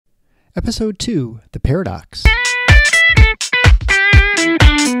Ep.2, The Paradox.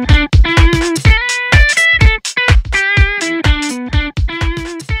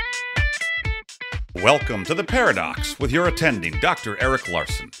 Welcome to The Paradox with your attending, Dr. Eric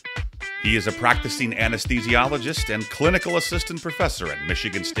Larson. He is a practicing anesthesiologist and clinical assistant professor at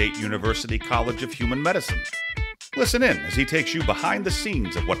Michigan State University College of Human Medicine. Listen in as he takes you behind the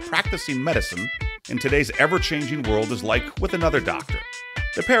scenes of what practicing medicine in today's ever-changing world is like with another doctor.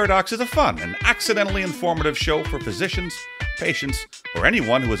 The Paradox is a fun and accidentally informative show for physicians, patients, or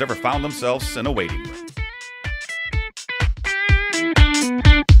anyone who has ever found themselves in a waiting room.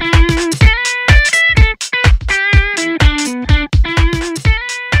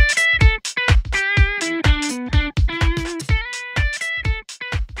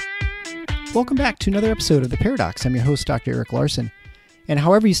 Welcome back to another episode of The Paradox. I'm your host, Dr. Eric Larson. And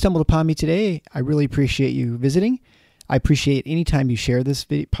however you stumbled upon me today, I really appreciate you visiting. I appreciate any time you share this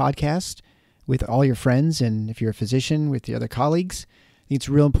podcast with all your friends, and if you're a physician, with the other colleagues. I think it's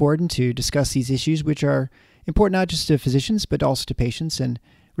real important to discuss these issues, which are important not just to physicians, but also to patients, and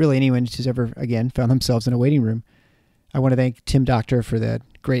really anyone who's ever, again, found themselves in a waiting room. I want to thank Tim Doctor for that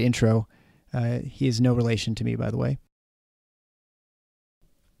great intro. He is no relation to me, by the way.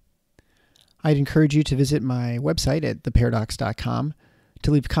 I'd encourage you to visit my website at theparadox.com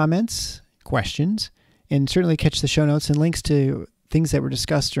to leave comments, questions, and certainly catch the show notes and links to things that were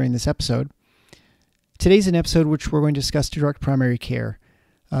discussed during this episode. Today's an episode which we're going to discuss direct primary care.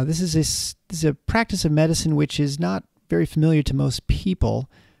 This is a practice of medicine which is not very familiar to most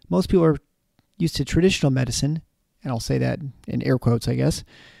people. Most people are used to traditional medicine, and I'll say that in air quotes, I guess,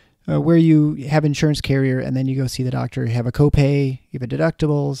 where you have insurance carrier and then you go see the doctor. You have a copay, you have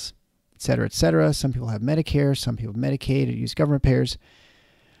deductibles, et cetera, et cetera. Some people have Medicare, some people have Medicaid, or use government payers.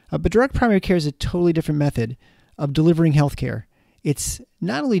 But direct primary care is a totally different method of delivering healthcare. It's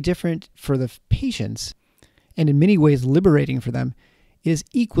not only different for the patients, and in many ways liberating for them, it is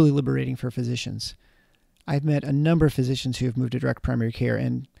equally liberating for physicians. I've met a number of physicians who have moved to direct primary care,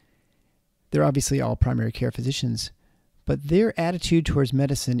 and they're obviously all primary care physicians, but their attitude towards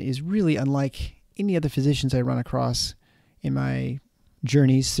medicine is really unlike any other physicians I run across in my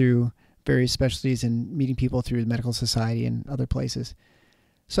journeys through various specialties and meeting people through the medical society and other places.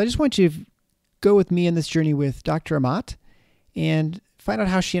 So I just want you to go with me on this journey with Dr. Amat and find out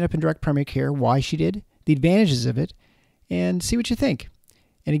how she ended up in direct primary care, why she did, the advantages of it, and see what you think.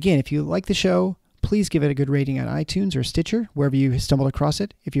 And again, if you like the show, please give it a good rating on iTunes or Stitcher, wherever you stumbled across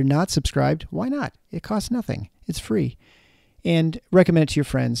it. If you're not subscribed, why not? It costs nothing. It's free. And recommend it to your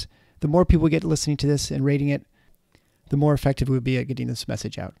friends. The more people get listening to this and rating it, the more effective we'll be at getting this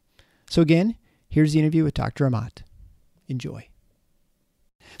message out. So again, here's the interview with Dr. Amat. Enjoy.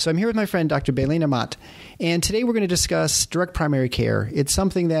 So I'm here with my friend, Dr. Belen Amat, and today we're going to discuss direct primary care. It's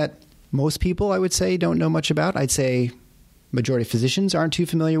something that most people, I would say, don't know much about. I'd say majority of physicians aren't too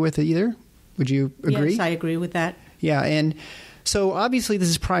familiar with it either. Would you agree? Yes, I agree with that. Yeah, and so obviously this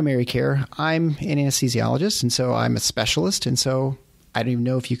is primary care. I'm an anesthesiologist, and so I'm a specialist, and so I don't even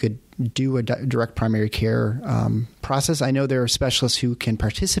know if you could do a direct primary care process. I know there are specialists who can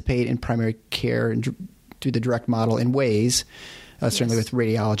participate in primary care and do the direct model in ways, certainly with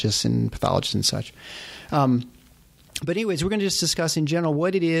radiologists and pathologists and such. But anyways, we're going to just discuss in general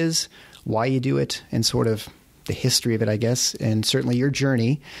what it is, why you do it, and sort of the history of it, I guess, and certainly your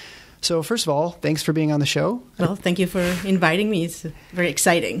journey. So first of all, thanks for being on the show. Well, thank you for inviting me. It's very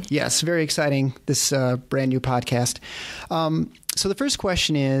exciting. Yes, very exciting, this brand new podcast. So the first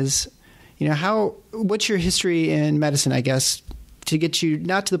question is, what's your history in medicine, I guess, to get you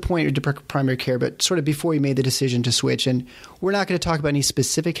not to the point of direct primary care, but sort of before you made the decision to switch? And we're not going to talk about any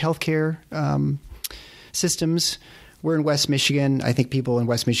specific healthcare systems. We're in West Michigan. I think people in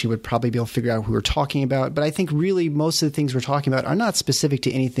West Michigan would probably be able to figure out who we're talking about. But I think really most of the things we're talking about are not specific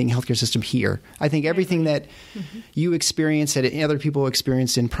to anything healthcare system here. I think everything that you experience that other people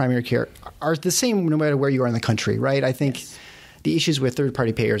experience in primary care are the same no matter where you are in the country, right? I think the issues with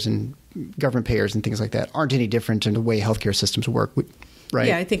third-party payers and government payers and things like that aren't any different in the way healthcare systems work, right?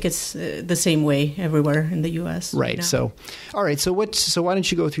 Yeah, I think it's the same way everywhere in the U.S. Right. Now. So, all right. So why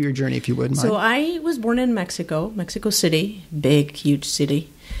don't you go through your journey, if you would? So I was born in Mexico City, big, huge city.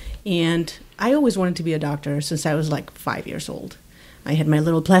 And I always wanted to be a doctor since I was like 5 years old. I had my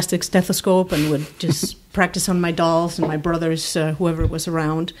little plastic stethoscope and would just practice on my dolls and my brothers, whoever was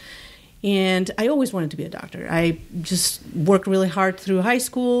around. And I always wanted to be a doctor. I just worked really hard through high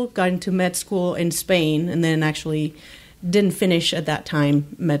school, got into med school in Spain, and then actually didn't finish at that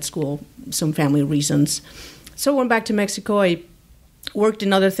time med school, some family reasons. So I went back to Mexico. I worked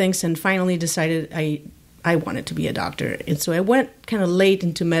in other things and finally decided I I wanted to be a doctor. And so I went kind of late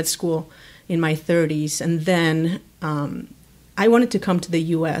into med school in my 30s. And then I wanted to come to the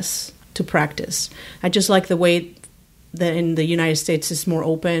U.S. to practice. I just like the way that in the United States it's more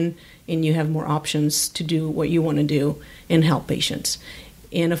open and you have more options to do what you want to do and help patients.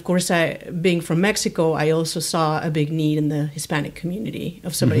 And of course, being from Mexico, I also saw a big need in the Hispanic community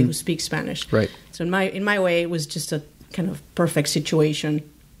of somebody who speaks Spanish. Right. So in my way, it was just a kind of perfect situation.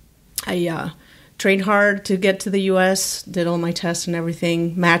 I trained hard to get to the U.S., did all my tests and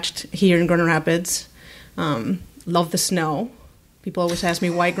everything, matched here in Grand Rapids. Love the snow. People always ask me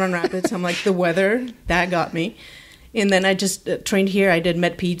why Grand Rapids. I'm like, the weather, that got me. And then I just trained here. I did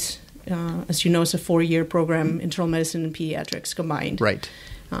med peds. As you know, it's a 4-year program, internal medicine and pediatrics combined. Right.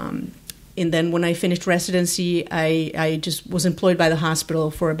 And then when I finished residency, I just was employed by the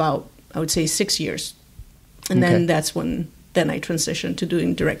hospital for about, I would say, 6 years. And then that's when I transitioned to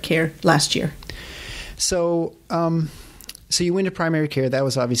doing direct care last year. So you went to primary care. That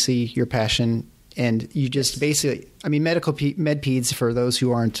was obviously your passion. And you just basically, I mean, med peds, for those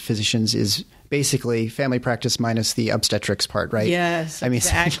who aren't physicians, is basically family practice minus the obstetrics part, right? Yes, I mean,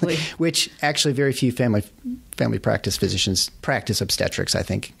 exactly. Which actually very few family practice physicians practice obstetrics, I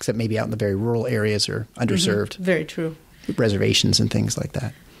think, except maybe out in the very rural areas or underserved. Very true. Reservations and things like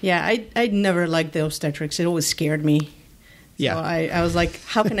that. Yeah, I never liked the obstetrics. It always scared me. Yeah. So I was like,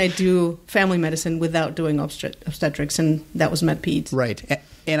 how can I do family medicine without doing obstetrics? And that was med peds. Right.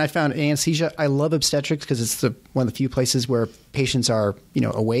 And I found anesthesia. I love obstetrics because it's one of the few places where patients are,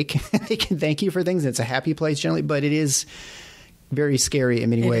 awake. They can thank you for things. It's a happy place generally, but it is very scary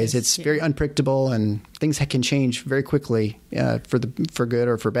in many ways. It's very unpredictable, and things can change very quickly for good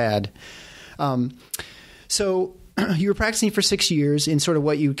or for bad. So you were practicing for 6 years in sort of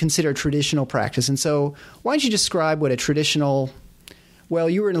what you consider traditional practice. And so why don't you describe what a traditional, well,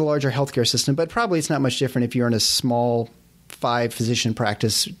 you were in a larger healthcare system, but probably it's not much different if you're in a small 5-physician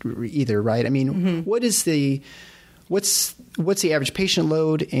practice either, right? I mean, what's the average patient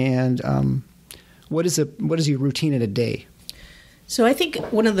load, and what is your routine in a day? So I think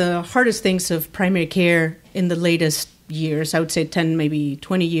one of the hardest things of primary care in the latest years, I would say 10, maybe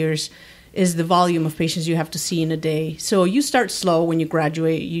 20 years, is the volume of patients you have to see in a day. So you start slow when you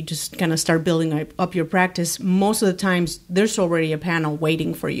graduate. You just kind of start building up your practice. Most of the times, there's already a panel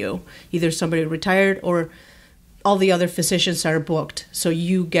waiting for you. Either somebody retired or all the other physicians are booked. So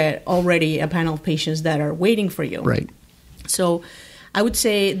you get already a panel of patients that are waiting for you. Right. So I would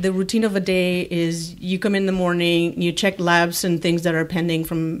say the routine of a day is you come in the morning, you check labs and things that are pending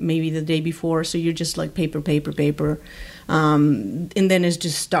from maybe the day before. So you're just like paper. And then it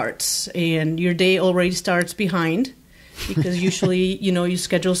just starts. And your day already starts behind because usually, you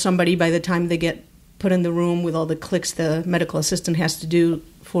schedule somebody by the time they get put in the room with all the clicks the medical assistant has to do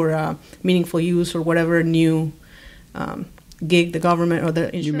for meaningful use or whatever new gig the government or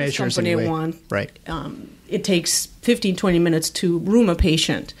the insurance company want. Right. It takes 15, 20 minutes to room a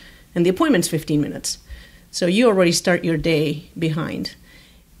patient, and the appointment's 15 minutes. So you already start your day behind.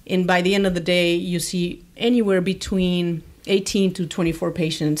 And by the end of the day, you see anywhere between 18 to 24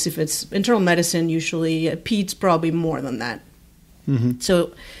 patients. If it's internal medicine, usually peds probably more than that.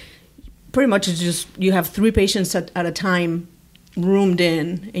 So pretty much it's just you have 3 patients at a time roomed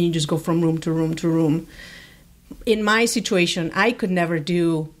in, and you just go from room to room to room. In my situation, I could never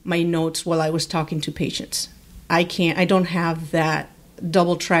do my notes while I was talking to patients. I don't have that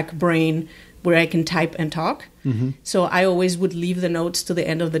double track brain where I can type and talk. So I always would leave the notes to the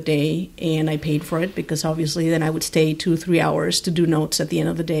end of the day, and I paid for it because obviously then I would stay 2-3 hours to do notes at the end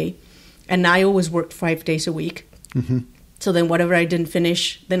of the day. And I always worked 5 days a week. So then whatever I didn't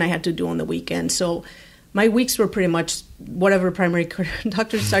finish, then I had to do on the weekend. So my weeks were pretty much whatever primary care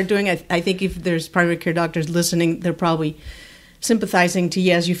doctors start doing. I think if there's primary care doctors listening, they're probably sympathizing to,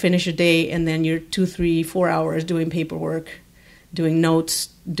 yes, you finish a day and then you're 2, 3, 4 hours doing paperwork, doing notes,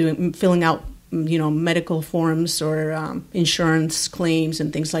 filling out, medical forms or insurance claims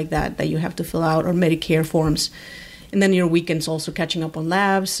and things like that you have to fill out, or Medicare forms. And then your weekends also catching up on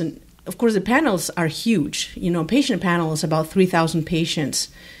labs. And of course, the panels are huge. A patient panel is about 3,000 patients.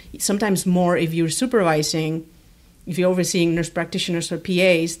 Sometimes more if you're supervising, if you're overseeing nurse practitioners or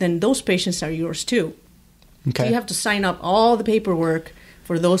PAs, then those patients are yours too. Okay. So you have to sign up all the paperwork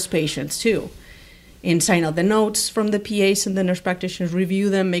for those patients too. And sign out the notes from the PAs and the nurse practitioners,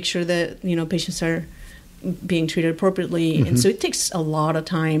 review them, make sure that, patients are being treated appropriately. And so it takes a lot of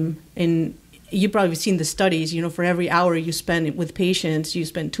time. And you've probably seen the studies, for every hour you spend with patients, you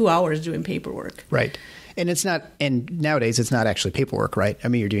spend 2 hours doing paperwork. Right. And nowadays it's not actually paperwork, right? I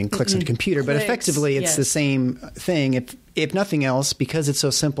mean, you're doing clicks on a computer, but effectively it's the same thing. If nothing else, because it's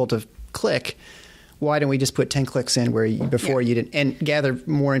so simple to click, why don't we just put 10 clicks in where before you didn't, and gather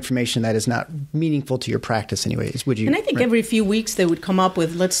more information that is not meaningful to your practice anyways? Would you? And I think every few weeks they would come up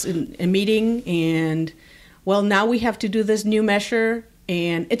with a meeting and, well, now we have to do this new measure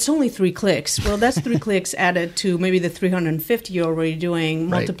and it's only 3 clicks. Well, that's 3 clicks added to maybe the 350 you're already doing,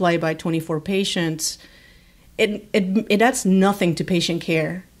 multiplied by 24 patients. It adds nothing to patient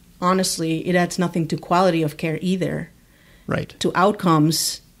care. Honestly, it adds nothing to quality of care either. Right. To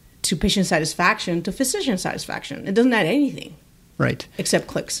outcomes, to patient satisfaction, to physician satisfaction. It doesn't add anything. Right. Except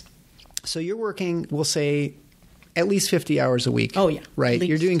clicks. So you're working, we'll say, at least 50 hours a week. Oh, yeah. Right.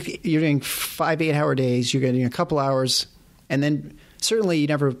 You're doing 5 8-hour days. You're getting a couple hours, and then certainly you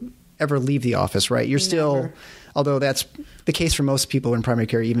never ever leave the office, right? You're still, although that's the case for most people in primary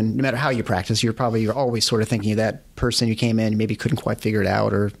care, even no matter how you practice, you're always sort of thinking of that person who came in, maybe couldn't quite figure it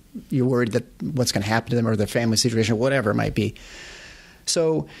out, or you're worried that what's going to happen to them or their family situation, or whatever it might be.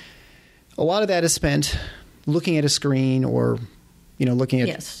 So a lot of that is spent looking at a screen or, looking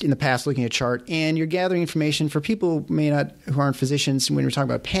at, in the past, looking at a chart, and you're gathering information for people who aren't physicians. When we're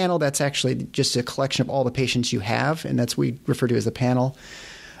talking about panel, that's actually just a collection of all the patients you have, and that's what we refer to as the panel.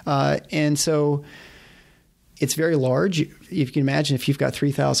 And so it's very large. If you can imagine, if you've got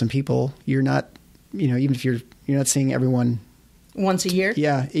 3,000 people, you're not, even if you're not seeing everyone once a year.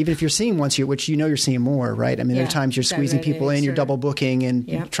 Yeah, even if you're seeing once a year, which you're seeing more, right? I mean, there are times you're squeezing people in, you're double booking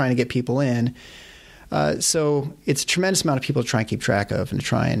and trying to get people in. So it's a tremendous amount of people to try and keep track of, and to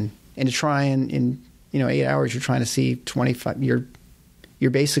try and in 8 hours you're trying to see 25.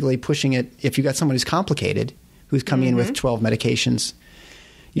 You're basically pushing it. If you've got someone who's complicated, who's coming in with 12 medications.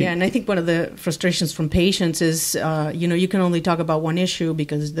 And I think one of the frustrations from patients is, you can only talk about one issue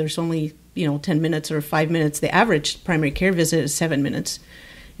because there's only, 10 minutes or 5 minutes. The average primary care visit is 7 minutes.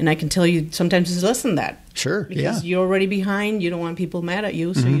 And I can tell you sometimes it's less than that. Sure, because you're already behind. You don't want people mad at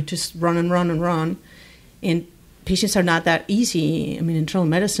you, so you just run and run and run. And patients are not that easy. I mean, in internal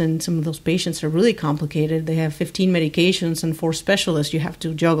medicine, some of those patients are really complicated. They have 15 medications and 4 specialists you have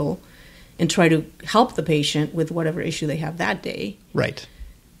to juggle and try to help the patient with whatever issue they have that day. Right.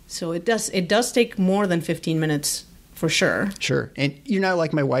 So it does take more than 15 minutes for sure. Sure. And you're not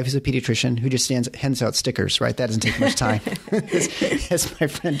like my wife, who's a pediatrician, who just hands out stickers, right? That doesn't take much time. As my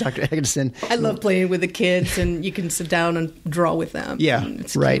friend Dr. Eggleston. I love playing with the kids, and you can sit down and draw with them. Yeah,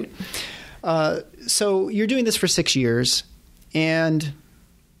 right. So you're doing this for 6 years, and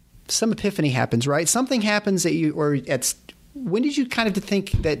some epiphany happens, right? Something happens that when did you kind of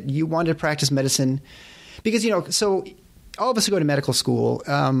think that you wanted to practice medicine? Because, so all of us who go to medical school,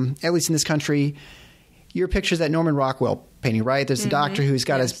 at least in this country, your picture's that Norman Rockwell painting, right? There's the doctor who's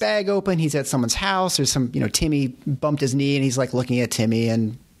got his bag open. He's at someone's house. There's some, Timmy bumped his knee, and he's like looking at Timmy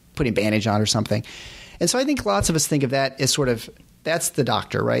and putting a bandage on or something. And so I think lots of us think of that as sort of, that's the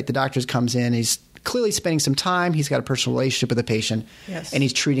doctor, right? The doctor comes in, he's clearly spending some time. He's got a personal relationship with the patient, and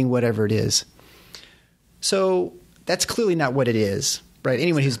he's treating whatever it is. So that's clearly not what it is, right?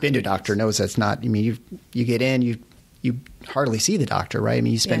 Anyone who's been to a doctor knows that's not. I mean, you get in, you hardly see the doctor, right? I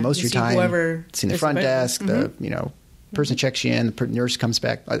mean, you spend most of your time seeing the front desk, the person checks you in, the nurse comes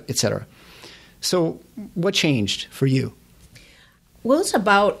back, et cetera. So what changed for you? Well, it's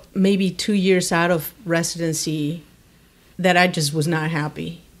about maybe 2 years out of residency that I just was not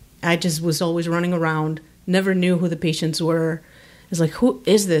happy. I just was always running around, never knew who the patients were. It's like, who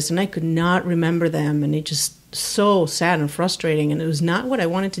is this? And I could not remember them. And it just so sad and frustrating. And it was not what I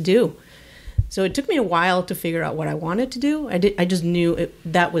wanted to do. So it took me a while to figure out what I wanted to do. I just knew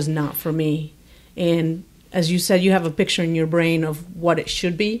that was not for me. And as you said, you have a picture in your brain of what it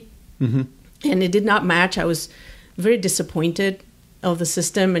should be. Mm-hmm. And it did not match. I was very disappointed of the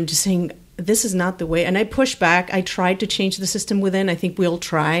system and just saying, this is not the way. And I pushed back. I tried to change the system within. I think we all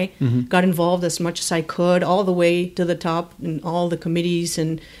try. Mm-hmm. Got involved as much as I could, all the way to the top in all the committees.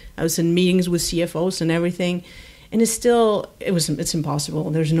 And I was in meetings with CFOs and everything. And it's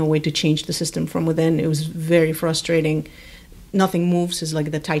impossible. There's no way to change the system from within. It was very frustrating. Nothing moves. It's like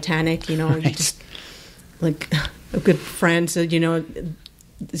the Titanic, Right. You just, like a good friend said,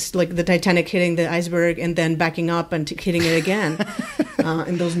 it's like the Titanic hitting the iceberg and then backing up and hitting it again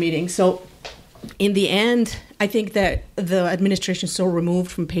in those meetings. So in the end, I think that the administration is so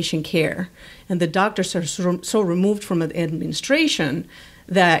removed from patient care and the doctors are so removed from the administration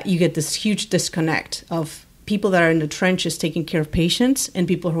that you get this huge disconnect of people that are in the trenches taking care of patients and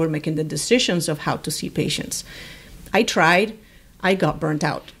people who are making the decisions of how to see patients. I tried. I got burnt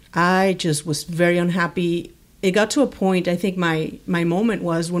out. I just was very unhappy. It got to a point, I think my moment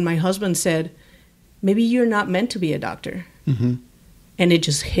was when my husband said, maybe you're not meant to be a doctor. Mm-hmm. And it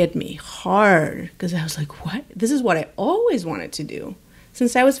just hit me hard because I was like, what? This is what I always wanted to do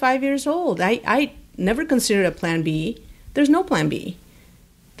since I was 5 years old. I never considered a plan B. There's no plan B.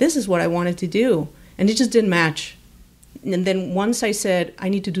 This is what I wanted to do. And it just didn't match. And then once I said, I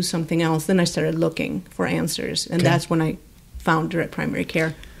need to do something else, then I started looking for answers. And that's when I found direct primary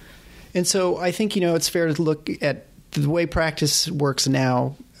care. And so I think, it's fair to look at the way practice works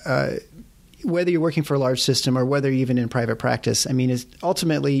now, whether you're working for a large system or whether you're even in private practice. I mean,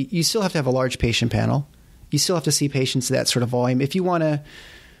 ultimately, you still have to have a large patient panel. You still have to see patients at that sort of volume if you want to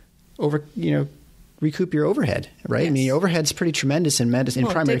recoup your overhead, right? Yes. I mean, your overhead's pretty tremendous in medicine,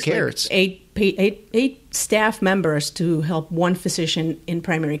 in primary care. Like eight staff members to help one physician in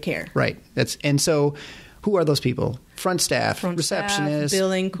primary care. Right. And so who are those people? Front staff, receptionists,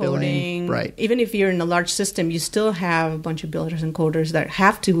 billing, coding. Right. Even if you're in a large system, you still have a bunch of billers and coders that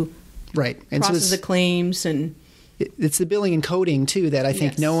have to process the claims. And it's the billing and coding, too, that I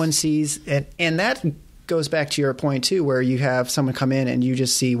think no one sees. And that goes back to your point, too, where you have someone come in and you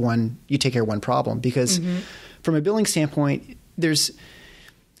just see you take care of one problem. Because from a billing standpoint, there's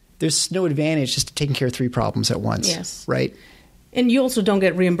no advantage just to taking care of 3 problems at once. Yes. Right? And you also don't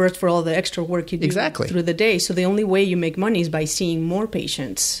get reimbursed for all the extra work you do through the day. So the only way you make money is by seeing more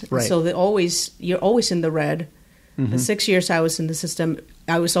patients. Right. So you're always in the red. The 6 years I was in the system,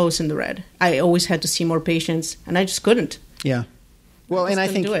 I was always in the red. I always had to see more patients, and I just couldn't. Yeah. Well, I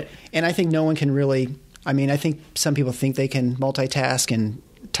think no one can really. I mean, I think some people think they can multitask and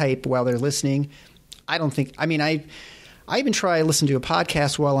type while they're listening. I don't think. I mean, I even try to listen to a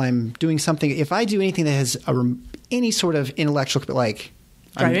podcast while I'm doing something. If I do anything that has any sort of intellectual, like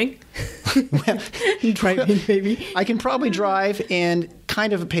driving, driving, maybe I can probably drive and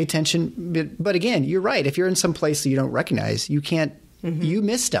kind of pay attention. But again, you're right. If you're in some place that you don't recognize, you can't. You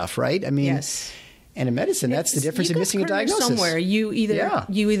miss stuff, right? I mean, yes. And in medicine, that's the difference in missing a diagnosis. Somewhere you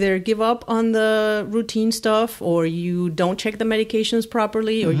either give up on the routine stuff, or you don't check the medications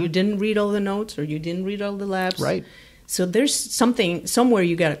properly, or you didn't read all the notes, or you didn't read all the labs. Right. So there's somewhere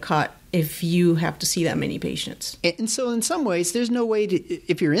you got to cut if you have to see that many patients. And so in some ways, there's no way to,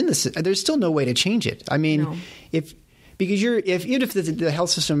 if you're in this, there's still no way to change it. I mean, even if the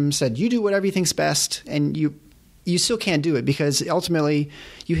health system said you do whatever you think's best, and you still can't do it, because ultimately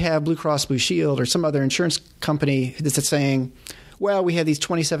you have Blue Cross Blue Shield or some other insurance company that's saying, well, we have these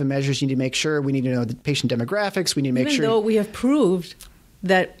 27 measures you need to make sure. We need to know the patient demographics. We need to make sure. Even though we have proved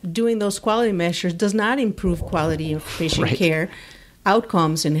that doing those quality measures does not improve quality of patient care,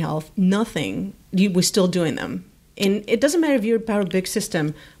 outcomes in health, nothing. We're still doing them. And it doesn't matter if you're part of a big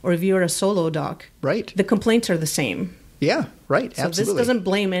system or if you're a solo doc. Right. The complaints are the same. Yeah, right. So absolutely. This doesn't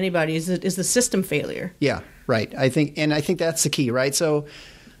blame anybody. It's the system failure. Yeah, right. I think that's the key, right? So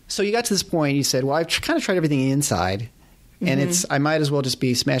you got to this point. You said, "Well, I've kind of tried everything inside, and I might as well just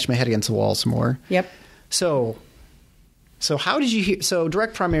be smash my head against the wall some more." Yep. So how did you hear? So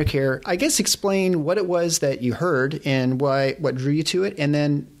direct primary care. I guess explain what it was that you heard and what drew you to it, and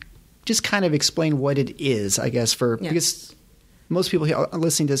then just kind of explain what it is. I guess because most people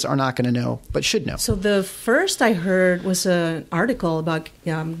listening to this are not going to know, but should know. So the first I heard was an article about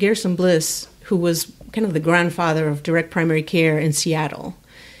Gerson Bliss, who was kind of the grandfather of direct primary care in Seattle.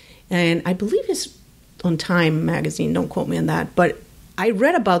 And I believe it's on Time magazine, don't quote me on that. But I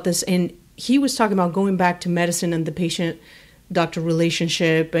read about this, and he was talking about going back to medicine and the patient-doctor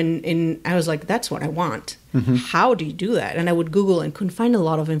relationship. And I was like, that's what I want. How do you do that? And I would Google and couldn't find a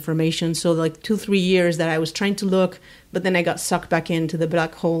lot of information. So like 2-3 years that I was trying to look, but then I got sucked back into the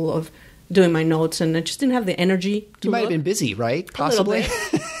black hole of doing my notes, and I just didn't have the energy to You might have been busy, right? Possibly.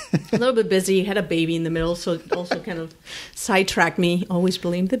 A little bit busy. Had a baby in the middle, so it also kind of sidetracked me. Always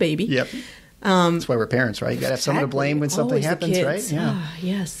blame the baby. Yep. That's why we're parents, right? You got to have someone to blame when something happens, right? Yeah.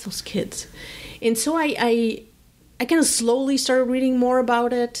 Yes, those kids. And so I kind of slowly started reading more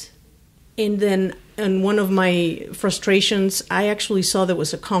about it. And then in one of my frustrations, I actually saw there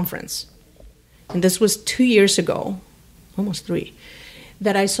was a conference. And this was 2 years ago, almost 3,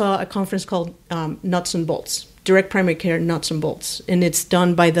 that I saw a conference called Nuts and Bolts, Direct Primary Care Nuts and Bolts. And it's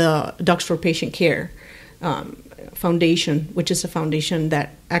done by the Docs for Patient Care Foundation, which is a foundation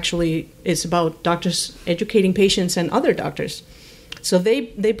that actually is about doctors educating patients and other doctors. So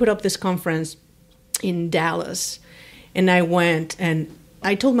they put up this conference in Dallas. And I went, and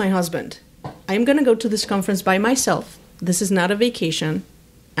I told my husband, I'm going to go to this conference by myself. This is not a vacation.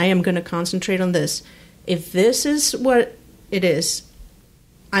 I am going to concentrate on this. If this is what it is,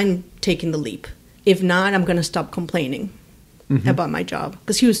 I'm taking the leap. If not, I'm going to stop complaining about my job.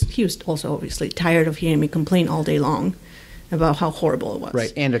 Because he was also obviously tired of hearing me complain all day long about how horrible it was.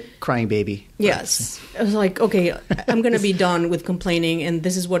 Right, and a crying baby. Yes. I was like, okay, I'm going to be done with complaining, and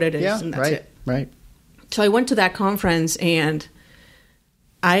this is what it is, and that's it. Right. So I went to that conference, and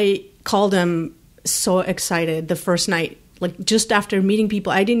I called him so excited the first night. Like, just after meeting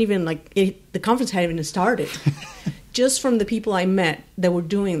people, I didn't even, the conference hadn't even started. Just from the people I met that were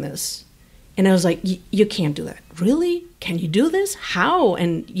doing this. And I was like, you can't do that. Really? Can you do this? How?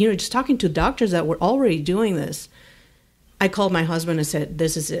 And, just talking to doctors that were already doing this. I called my husband and said,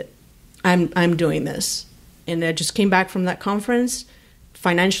 this is it. I'm doing this. And I just came back from that conference,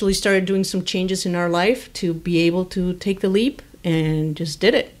 financially started doing some changes in our life to be able to take the leap, and just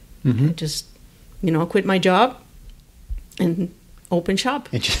did it. Mm-hmm. I just, quit my job and open shop.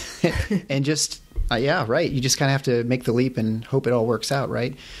 And just yeah, right. You just kind of have to make the leap and hope it all works out,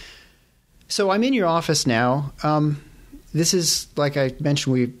 right? So I'm in your office now. This is, like I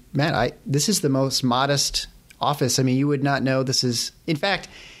mentioned, we met. This is the most modest office. I mean, you would not know this is. In fact,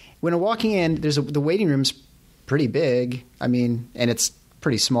 when I'm walking in, the waiting room's pretty big. I mean, and it's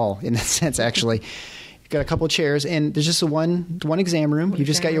pretty small in that sense, actually. You've got a couple of chairs, and there's just one exam room. You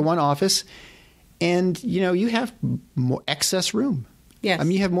just got your one office, and you have more excess room. Yes. I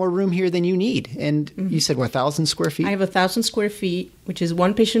mean, you have more room here than you need. And you said, 1,000 square feet? I have 1,000 square feet, which is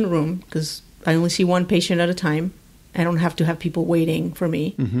one patient room, because I only see one patient at a time. I don't have to have people waiting for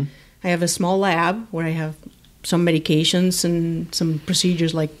me. Mm-hmm. I have a small lab where I have some medications and some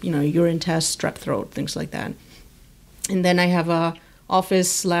procedures like, urine tests, strep throat, things like that. And then I have a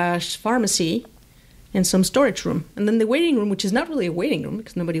office/pharmacy and some storage room. And then the waiting room, which is not really a waiting room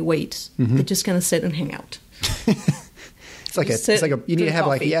because nobody waits. Mm-hmm. They just kind of sit and hang out. You need to have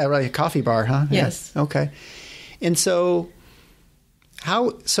coffee. A coffee bar, huh? Yes. Yeah. Okay. And so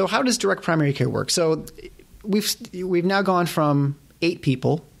how does direct primary care work? So we've now gone from 8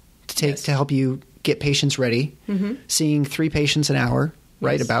 people to help you get patients ready, seeing 3 patients an hour,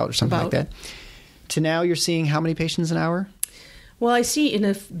 right? Or something like that. To now you're seeing how many patients an hour? Well, I see in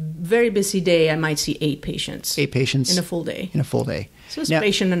a very busy day, I might see 8 patients. 8 patients. In a full day. So it's a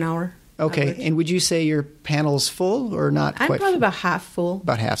patient an hour. Okay. Average. And would you say your panel's full or not quite full? I'm probably about half full.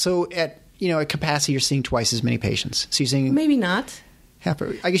 About half. So at capacity, you're seeing twice as many patients. So you're seeing... Maybe not. Half.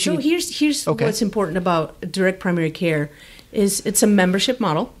 I guess so here's what's important about direct primary care is it's a membership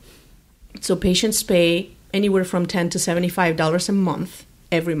model. So patients pay anywhere from $10 to $75 a month,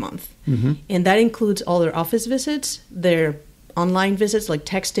 every month. Mm-hmm. And that includes all their office visits, their online visits like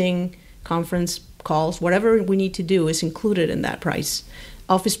texting, conference calls, whatever we need to do is included in that price.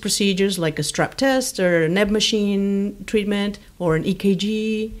 Office procedures like a strep test or a neb machine treatment or an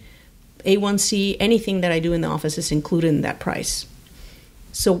EKG, A1C, anything that I do in the office is included in that price.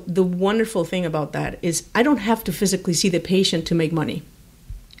 So the wonderful thing about that is I don't have to physically see the patient to make money.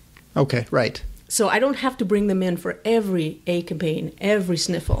 Okay, right. So I don't have to bring them in for every ache and pain, every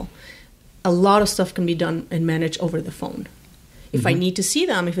sniffle. A lot of stuff can be done and managed over the phone. If I need to see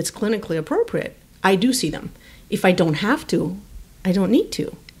them, if it's clinically appropriate, I do see them. If I don't have to, I don't need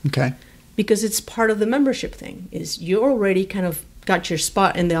to. Okay. Because it's part of the membership thing, is you already kind of got your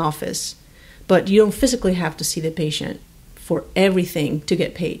spot in the office, but you don't physically have to see the patient for everything to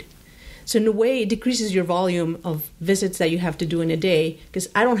get paid. So in a way, it decreases your volume of visits that you have to do in a day, because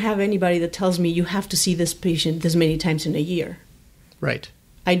I don't have anybody that tells me you have to see this patient this many times in a year. Right.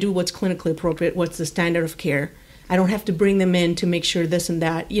 I do what's clinically appropriate, what's the standard of care. I don't have to bring them in to make sure this and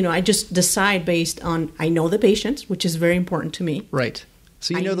that. I just decide based on, I know the patients, which is very important to me. Right.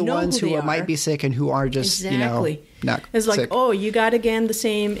 So you know the ones who might be sick and who are just, not It's like, sick. oh, you got again the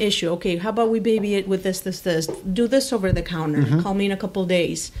same issue. Okay, how about we baby it with this. Do this over the counter. Mm-hmm. Call me in a couple of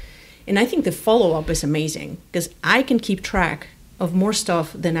days. And I think the follow-up is amazing because I can keep track of more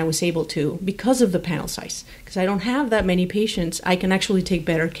stuff than I was able to because of the panel size. Because I don't have that many patients, I can actually take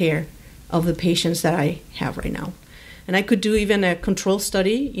better care of the patients that I have right now. And I could do even a control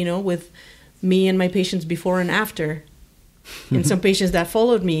study, with me and my patients before and after. And some patients that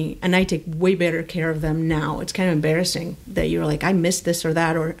followed me, and I take way better care of them now. It's kind of embarrassing that you're like, I missed this or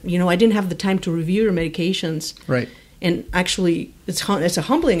that, or, I didn't have the time to review your medications. Right. And actually, it's a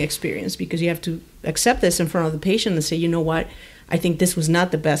humbling experience because you have to accept this in front of the patient and say, you know what, I think this was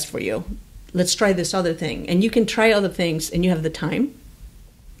not the best for you. Let's try this other thing. And you can try other things, and you have the time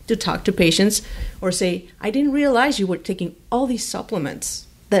to talk to patients or say, I didn't realize you were taking all these supplements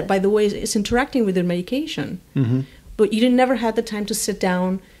that, by the way, is interacting with your medication. Mm-hmm. But you never had the time to sit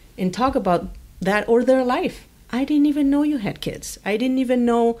down and talk about that or their life. I didn't even know you had kids. I didn't even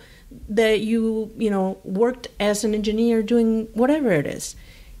know that you worked as an engineer doing whatever it is.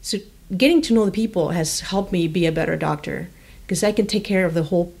 So getting to know the people has helped me be a better doctor because I can take care of the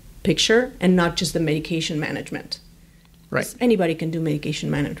whole picture and not just the medication management. Right. Anybody can do medication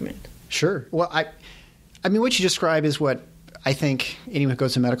management. Sure. Well, I mean, what you describe is what I think anyone who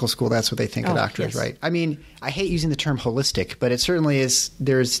goes to medical school, that's what they think of doctors, yes. Right? I mean, I hate using the term holistic, but it certainly is.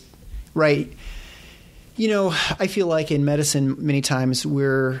 There's, right, I feel like in medicine, many times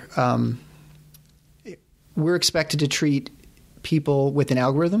we're expected to treat people with an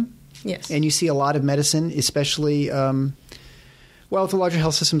algorithm. Yes. And you see a lot of medicine, especially, with the larger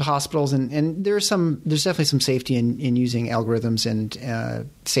health systems, hospitals, and there's definitely some safety in using algorithms and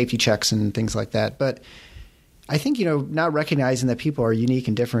safety checks and things like that. But I think, not recognizing that people are unique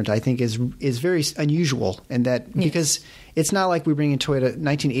and different, I think is very unusual. And that because it's not like we bring in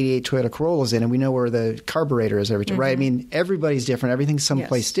 1988 Toyota Corollas in and we know where the carburetor is every time, right? I mean, everybody's different. Everything's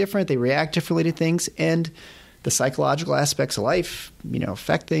someplace different. They react differently to things. And the psychological aspects of life,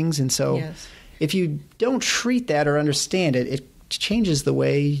 affect things. And so if you don't treat that or understand it, it changes the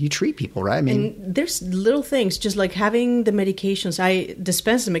way you treat people, right? I mean, and there's little things, just like having the medications. I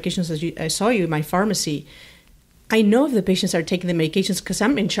dispense the medications as I saw you in my pharmacy. I know if the patients are taking the medications because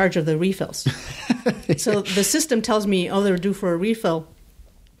I'm in charge of the refills. So the system tells me, they're due for a refill.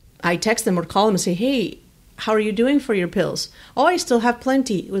 I text them or call them and say, hey, how are you doing for your pills? Oh, I still have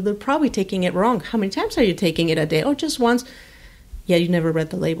plenty. Well, they're probably taking it wrong. How many times are you taking it a day? Oh, just once. Yeah, you never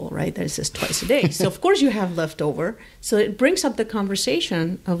read the label, right? That it says twice a day. So, of course, you have leftover. So it brings up the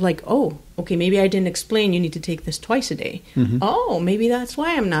conversation of like, oh, okay, maybe I didn't explain you need to take this twice a day. Mm-hmm. Oh, maybe that's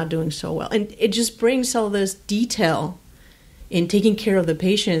why I'm not doing so well. And it just brings all this detail in taking care of the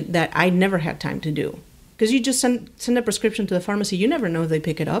patient that I never had time to do. Because you just send a prescription to the pharmacy. You never know if they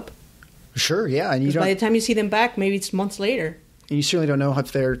pick it up. Sure, yeah. And by the time you see them back, maybe it's months later. And you certainly don't know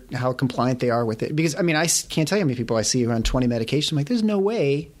how compliant they are with it. Because, I mean, I can't tell you how many people I see who are on 20 medications. I'm like, there's no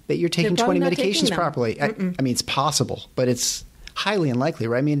way that you're taking 20 medications properly. I mean, it's possible, but it's highly unlikely,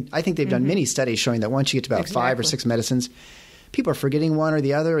 right? I mean, I think they've done many studies showing that once you get to about 5 or 6 medicines, people are forgetting one or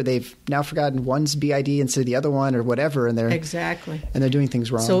the other, or they've now forgotten one's BID instead of the other one or whatever, and they're doing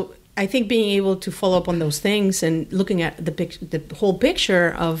things wrong. So I think being able to follow up on those things and looking at the whole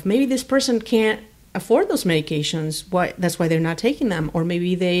picture of maybe this person can't afford those medications, that's why they're not taking them, or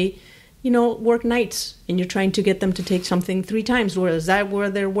maybe they work nights and you're trying to get them to take something 3 times. Is that where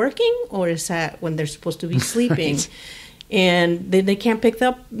they're working, or is that when they're supposed to be sleeping? Right. And they can't pick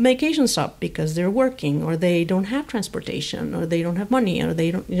the medications up because they're working, or they don't have transportation, or they don't have money, or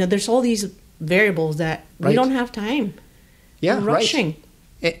they don't, there's all these variables that we don't have time. Yeah, we're rushing.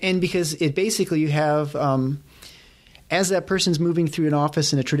 Right. And because it basically you have, as that person's moving through an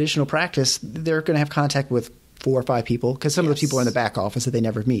office in a traditional practice, they're going to have contact with 4 or 5 people, because some of those people are in the back office that they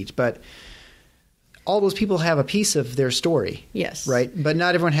never meet. But all those people have a piece of their story. Yes. Right? But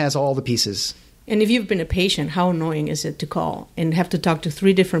not everyone has all the pieces. And if you've been a patient, how annoying is it to call and have to talk to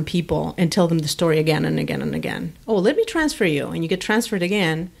 3 different people and tell them the story again and again and again? Oh, let me transfer you. And you get transferred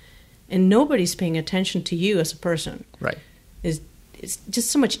again, and nobody's paying attention to you as a person. Right. It's just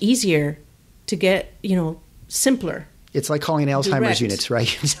so much easier to get, simpler. It's like calling an Alzheimer's unit,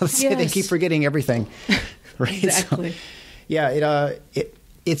 right? They keep forgetting everything. Right? Exactly. So,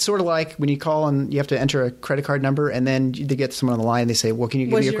 it's sort of like when you call and you have to enter a credit card number, and then they get someone on the line and they say, well, can you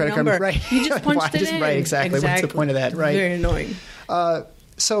give me your credit card number? Right. You just punched it in. Right, exactly. What's the point of that? Right. Very annoying.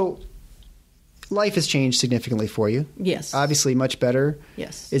 So life has changed significantly for you. Yes. Obviously much better.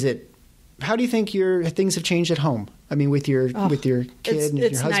 Yes. How do you think your things have changed at home? I mean, with your kid and your husband?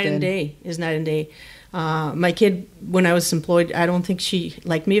 It's night and day. It's night and day. My kid, when I was employed, I don't think she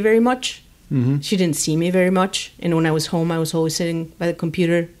liked me very much. Mm-hmm. She didn't see me very much. And when I was home, I was always sitting by the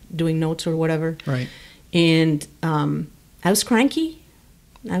computer doing notes or whatever. Right. And I was cranky.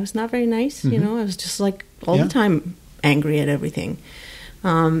 I was not very nice. I was just like all the time angry at everything.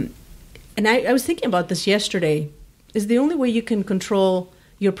 And I was thinking about this yesterday. Is the only way you can control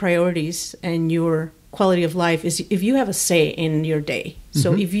your priorities and your quality of life is if you have a say in your day.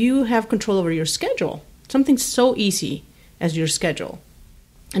 So if you have control over your schedule, something so easy as your schedule,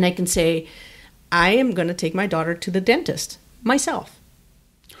 and I can say, I am going to take my daughter to the dentist myself.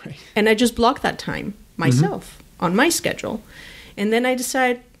 Right. And I just block that time myself on my schedule. And then I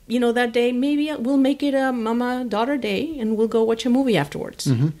decide, that day, maybe we'll make it a mama-daughter day and we'll go watch a movie afterwards.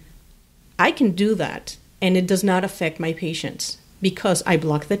 Mm-hmm. I can do that, and it does not affect my patients because I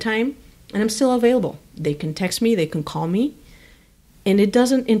block the time and I'm still available. They can text me, they can call me, and it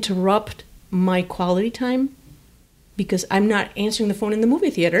doesn't interrupt my quality time because I'm not answering the phone in the movie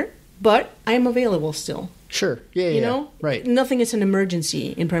theater, but I am available still. Sure. Yeah. Right. Nothing is an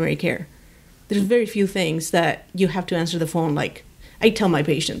emergency in primary care. There's very few things that you have to answer the phone. Like I tell my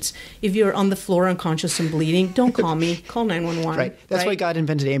patients, if you're on the floor unconscious and bleeding, don't call me. Call 911. Right. That's why God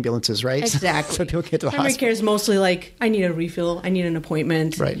invented ambulances, right? Exactly. So people get to the primary hospital. Care is mostly like, I need a refill. I need an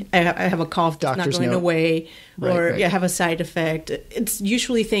appointment. Right. I have a cough that's not going away. Or I have a side effect. It's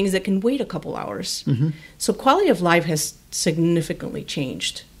usually things that can wait a couple hours. Mm-hmm. So quality of life has significantly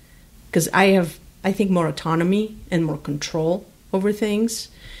changed. Because I have I think, more autonomy and more control over things.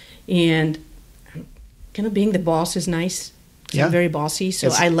 And kind of being the boss is nice. Yeah. I'm very bossy, so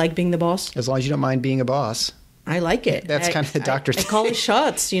I like being the boss. As long as you don't mind being a boss. I like it. That's kind of the doctor thing. I call the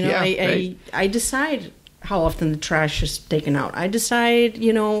shots. You know, Yeah, I decide how often the trash is taken out. I decide,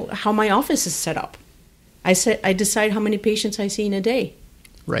 you know, how my office is set up. I decide how many patients I see in a day.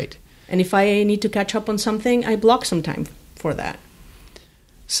 Right. And if I need to catch up on something, I block some time for that.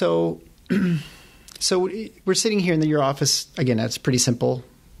 So we're sitting here in your office. Again, that's a pretty simple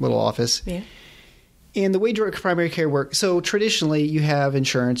little office. Yeah. And the way direct primary care works, so traditionally you have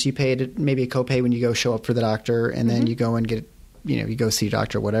insurance. You pay maybe a copay when you go show up for the doctor, and then you go and get, you go see a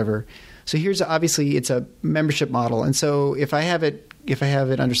doctor or whatever. So here's obviously it's a membership model. And so if I have it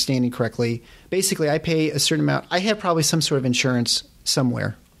understanding correctly, basically I pay a certain amount. I have probably some sort of insurance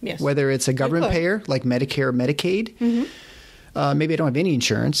somewhere. Yes. Whether it's a government payer like Medicare or Medicaid. Maybe I don't have any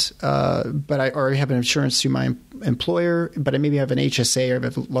insurance, but I already have an insurance through my employer, but I maybe have an HSA or I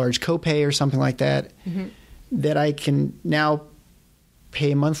have a large copay or something like that, that I can now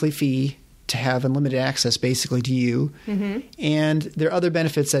pay a monthly fee to have unlimited access basically to you. And there are other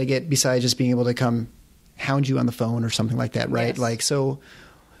benefits that I get besides just being able to come hound you on the phone or something like that, right? Yes. Like, so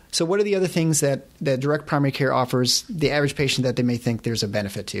what are the other things that direct primary care offers the average patient that they may think there's a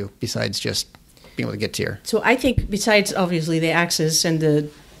benefit to besides just being able to get to your... So I think besides obviously the access and the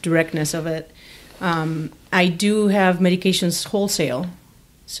directness of it, I do have medications wholesale.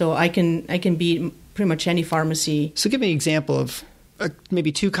 So I can be pretty much any pharmacy. So give me an example of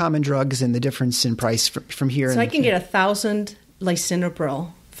maybe 2 common drugs and the difference in price from here. So I can get 1,000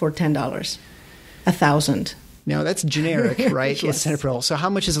 lisinopril for $10. 1,000. Now that's generic, right? Yes. Lisinopril. So how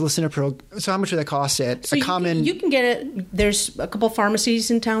much is a lisinopril? So how much would that cost at So a common? You can get it. There's a couple pharmacies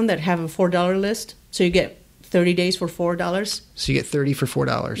in town that have a $4 list. So you get 30 days for $4. So you get 30 for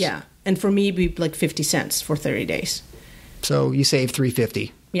 $4. Yeah. And for me, it'd be like 50 cents for 30 days. So you save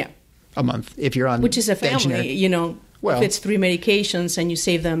 $3.50 Yeah. a month if you're on... Which is a that generic. family, Well, if it's 3 medications and you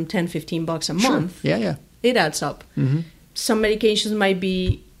save them $10-15 a month. Yeah. It adds up. Some medications might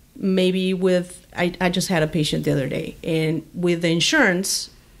be maybe with... I just had a patient the other day, and with the insurance,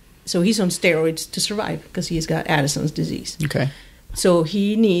 so he's on steroids to survive because he's got Addison's disease. Okay. So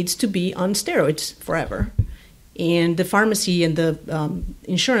he needs to be on steroids forever. And the pharmacy and the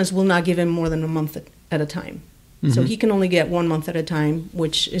insurance will not give him more than a month at a time. So he can only get 1 month at a time,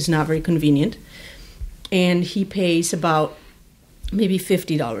 which is not very convenient. And he pays about maybe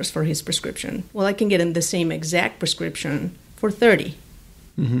 $50 for his prescription. Well, I can get him the same exact prescription for $30.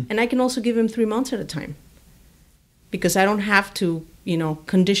 And I can also give him 3 months at a time because I don't have to,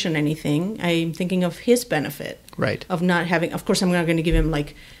 condition anything. I'm thinking of his benefit. Right. Of not having, of course, I'm not going to give him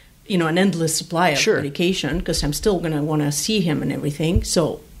an endless supply of medication because I'm still going to want to see him and everything.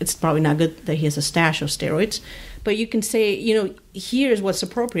 So it's probably not good that he has a stash of steroids. But you can say, here's what's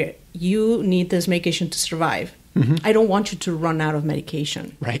appropriate. You need this medication to survive. I don't want you to run out of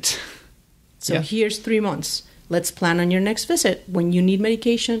medication. Right. So here's 3 months. Let's plan on your next visit when you need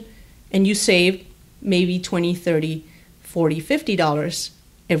medication and you save maybe $20, $30, $40, $50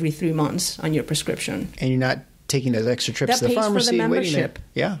 every 3 months on your prescription. And you're not taking those extra trips to the pharmacy. For the membership.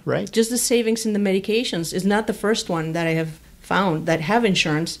 Yeah, right. Just the savings in the medications is not the first one that I have found that have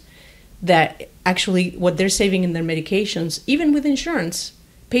insurance that actually what they're saving in their medications, even with insurance,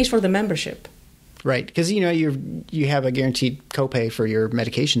 pays for the membership. Right, because you have a guaranteed copay for your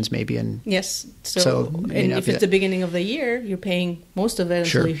medications, maybe, and yes. So and if it's the beginning of the year, you're paying most of it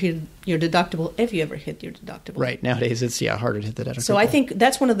until you hit your deductible, if you ever hit your deductible. Right. Nowadays, it's harder to hit the deductible. So I think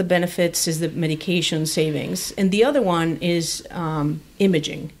that's one of the benefits is the medication savings, and the other one is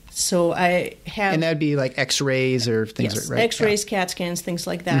imaging. So I have, and that'd be like X-rays or things, right? X-rays, CAT scans, things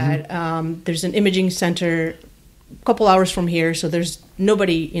like that. There's an imaging center a couple hours from here, so there's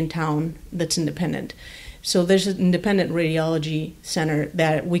nobody in town that's independent. So there's an independent radiology center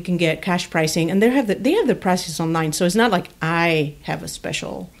that we can get cash pricing, and they have the prices online. So it's not like I have a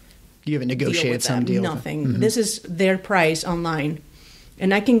special. You haven't negotiated some deal. Nothing. This is their price online,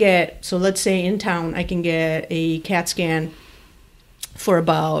 and I can get. So let's say in town, I can get a CAT scan for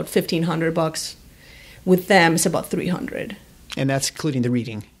about $1,500. With them, it's about $300. And that's including the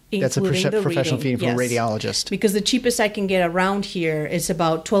reading. That's a professional fee for a radiologist. Because the cheapest I can get around here is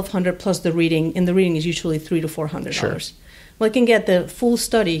about $1,200 plus the reading, and the reading is usually $300 to $400. Sure. Well, I can get the full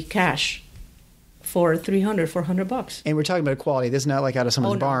study cash for $300, $400. And we're talking about quality. This is not like out of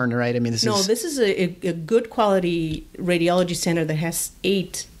someone's barn, right? I mean, this is a good quality radiology center that has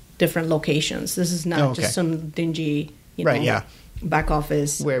 8 different locations. This is not just some dingy, Right, yeah. back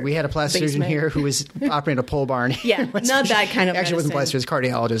office. Where we had a plastic surgeon here who was operating a pole barn. Yeah, not that kind of Actually, it wasn't plastic, it was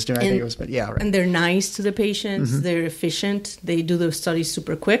cardiologist. I think it was, but yeah, right. And they're nice to the patients. Mm-hmm. They're efficient. They do the studies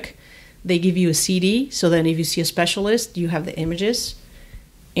super quick. They give you a CD, so then if you see a specialist, you have the images.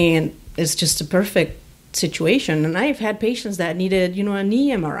 And it's just a perfect situation. And I've had patients that needed, a knee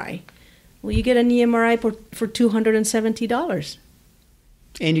MRI. Well, you get a knee MRI for $270.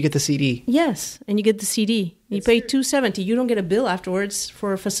 And you get the CD. Yes, and you get the CD. You pay $270. You don't get a bill afterwards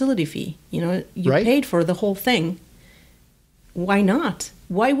for a facility fee. You right. paid for the whole thing. Why not?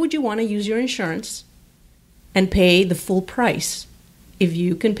 Why would you want to use your insurance and pay the full price if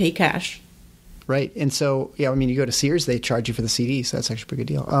you can pay cash? Right. And so, you go to Sears, they charge you for the CD, so that's actually a pretty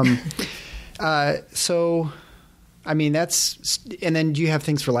good deal. That's, and then do you have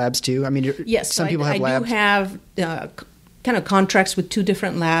things for labs too? Yes. Some people have labs. I do have kind of contracts with 2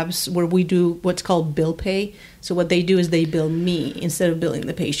 different labs where we do what's called bill pay. So what they do is they bill me instead of billing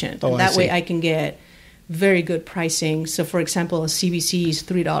the patient. Oh, and that way I can get very good pricing. So for example, a CBC is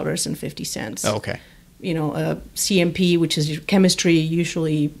 $3.50. Oh, okay. A CMP, which is your chemistry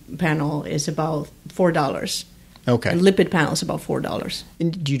usually panel, is about $4. Okay. And lipid panel is about $4.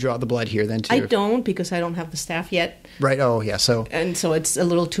 And do you draw the blood here then too? I don't, because I don't have the staff yet. Right. Oh, yeah. So it's a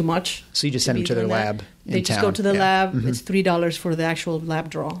little too much. So you just send them to their lab in They just town. go to the lab. Mm-hmm. It's $3 for the actual lab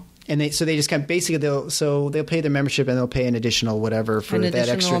draw. And they just kind of basically they'll pay their membership and they'll pay an additional whatever for that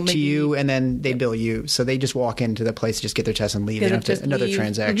extra to you, and then they bill you. So they just walk into the place, just get their test and leave. They don't have another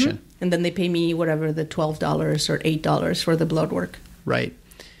transaction. Mm-hmm. And then they pay me whatever, the $12 or $8 for the blood work. Right.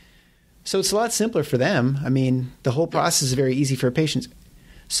 So it's a lot simpler for them. The whole process is very easy for patients.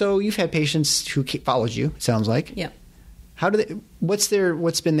 So you've had patients who followed you, it sounds like. Yeah. How do they? What's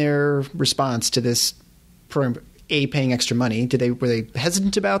been their response to this program? Paying extra money. Were they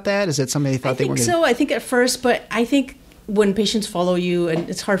hesitant about that? Is that something they thought they weren't going to? So I think at first, but I think when patients follow you, and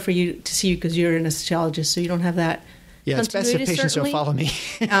it's hard for you to see you because you're an anesthesiologist, so you don't have that. Yeah, it's best if patients don't follow me.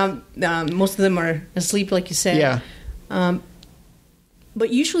 Most of them are asleep, like you said. Yeah.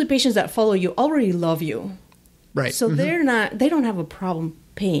 But usually patients that follow you already love you. Right. So mm-hmm. they don't have a problem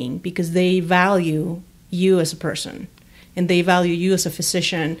paying because they value you as a person and they value you as a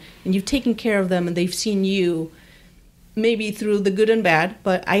physician, and you've taken care of them and they've seen you maybe through the good and bad,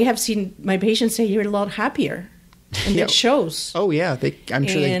 but I have seen my patients say you're a lot happier, and it shows. Oh, yeah. I'm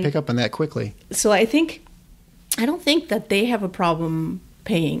sure they can pick up on that quickly. So I don't think that they have a problem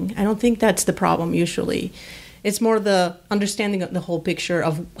paying. I don't think that's the problem usually. It's more the understanding of the whole picture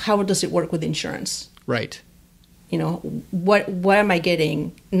of how does it work with insurance. Right. What am I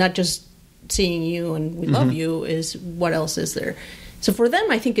getting? Not just seeing you and we love you, is what else is there? So for them,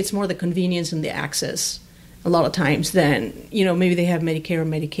 I think it's more the convenience and the access a lot of times than, maybe they have Medicare or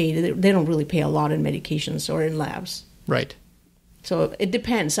Medicaid. They don't really pay a lot in medications or in labs. Right. So it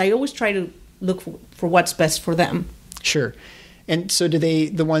depends. I always try to look for what's best for them. Sure. And so do they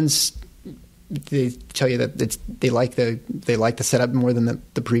tell you that they like the setup more than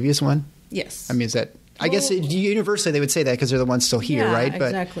the previous one? Yes. Is that, I guess universally they would say that because they're the ones still here, right? But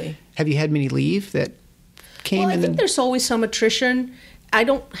exactly. Have you had many leave that came in? I think there's always some attrition. I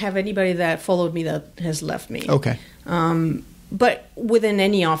don't have anybody that followed me that has left me. Okay. But within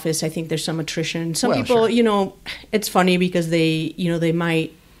any office, I think there's some attrition. Some people, sure. It's funny because they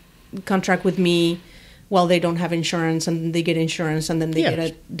might contract with me while they don't have insurance, and they get insurance, and then they get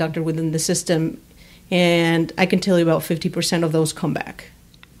a doctor within the system. And I can tell you about 50% of those come back.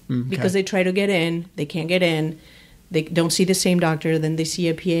 Okay. Because they try to get in, they can't get in. They don't see the same doctor, then they see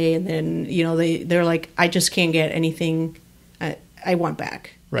a PA, and then, they're like, I just can't get anything I want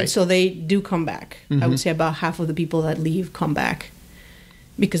back. Right. And so they do come back. I would say about half of the people that leave come back.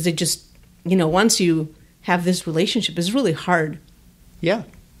 Because they just, once you have this relationship, it's really hard. Yeah.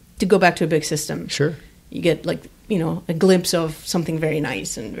 To go back to a big system. Sure. You get a glimpse of something very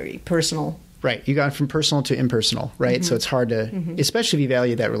nice and very personal. Right. You got from personal to impersonal, right? Mm-hmm. So it's hard to, especially if you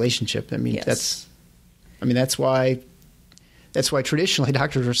value that relationship. Yes. That's why traditionally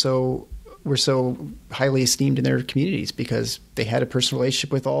doctors were so highly esteemed in their communities, because they had a personal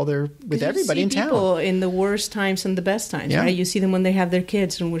relationship with everybody in town. People in the worst times and the best times, right? You see them when they have their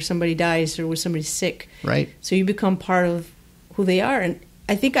kids, and where somebody dies or where somebody's sick. Right. So you become part of who they are. And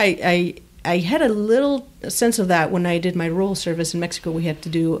I think I had a little sense of that when I did my rural service in Mexico. We had to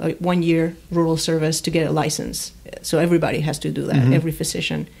do a 1-year rural service to get a license. So everybody has to do that, every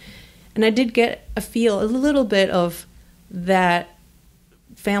physician. And I did get a little bit of that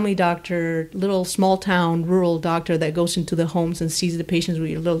family doctor, little small town rural doctor that goes into the homes and sees the patients with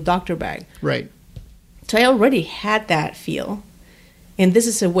your little doctor bag. Right. So I already had that feel. And this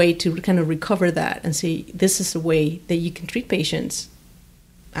is a way to kind of recover that and say, this is a way that you can treat patients,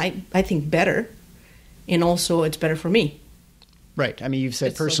 I think, better. And also it's better for me. Right. I mean, you've said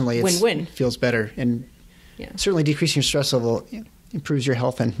It's personally a win-win. it feels better. And certainly decreasing your stress level improves your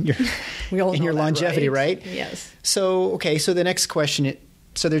health and your, and your longevity, right? Yes. So, okay, so the next question,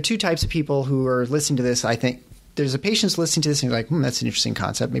 so there are two types of people who are listening to this. I think there's a patient's listening to this and you're like, that's an interesting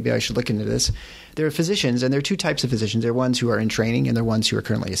concept. Maybe I should look into this. There are physicians, and there are two types of physicians. There are ones who are in training, and there are ones who are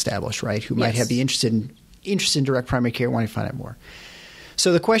currently established, right? Who might be interested in direct primary care, wanting to find out more.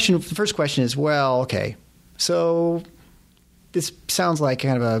 So the first question is, well, okay, so this sounds like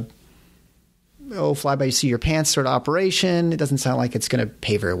kind of a fly by seat of your pants sort of operation. It doesn't sound like it's going to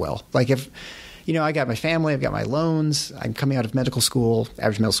pay very well. Like if, I got my family, I've got my loans, I'm coming out of medical school,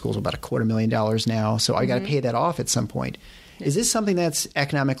 average medical school is about $250,000 now, so I got to pay that off at some point. Is this something that's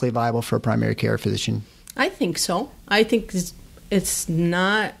economically viable for a primary care physician? I think so. I think it's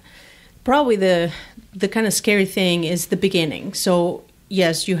not, probably the kind of scary thing is the beginning. So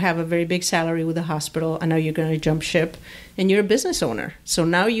yes, you have a very big salary with the hospital. I know you're going to jump ship, and you're a business owner. So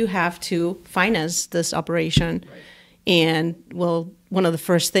now you have to finance this operation. Right. And, one of the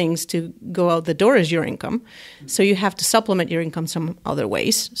first things to go out the door is your income. So you have to supplement your income some other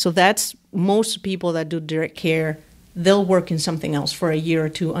ways. So that's most people that do direct care, they'll work in something else for a year or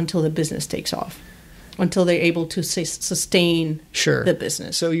two until the business takes off, until they're able to sustain the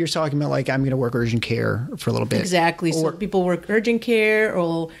business. So you're talking about like, I'm going to work urgent care for a little bit. Exactly. So people work urgent care,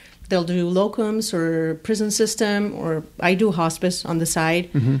 or they'll do locums or prison system, or I do hospice on the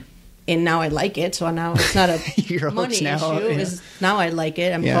side. Mm-hmm. And now I like it. So now it's not a money issue. Yeah. Now I like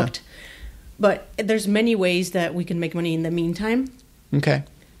it. I'm hooked. But there's many ways that we can make money in the meantime. Okay.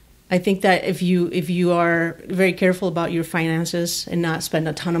 I think that if you are very careful about your finances and not spend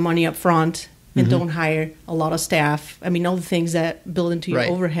a ton of money up front and don't hire a lot of staff, I mean, all the things that build into your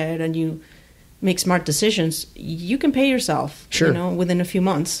overhead, and you make smart decisions, you can pay yourself, within a few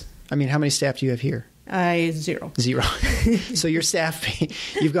months. I mean, how many staff do you have here? Zero. So your staff,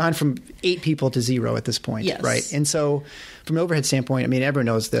 you've gone from 8 people to 0 at this point, right? And so from an overhead standpoint, I mean, everyone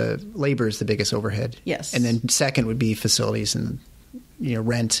knows the labor is the biggest overhead. Yes. And then second would be facilities and,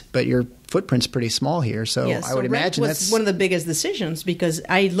 rent. But your footprint's pretty small here. So I would imagine that's one of the biggest decisions, because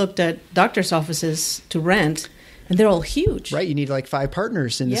I looked at doctors' offices to rent, and they're all huge. Right. You need like 5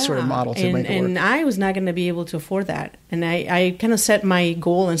 partners in this sort of model to make it work. And I was not going to be able to afford that. And I kind of set my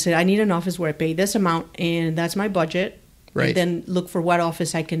goal and said, I need an office where I pay this amount, and that's my budget. Right. And then look for what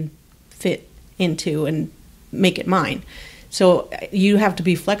office I can fit into and make it mine. So you have to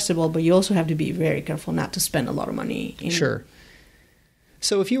be flexible, but you also have to be very careful not to spend a lot of money. Sure.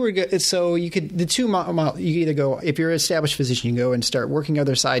 So if you were, you could, you could either go, if you're an established physician, you can go and start working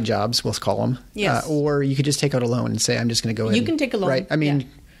other side jobs, we'll call them. Yes. Or you could just take out a loan and say, I'm just going to go ahead. You can take a loan. Right. I mean,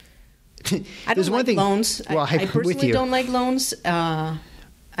 I don't like loans. Well, I personally don't like loans.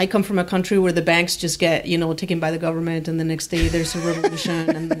 I come from a country where the banks just get, taken by the government, and the next day there's a revolution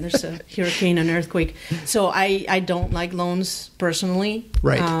and then there's a hurricane, an earthquake. So I don't like loans personally.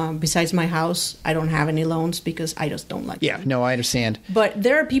 Right. Besides my house, I don't have any loans because I just don't like them. Yeah, no, I understand. But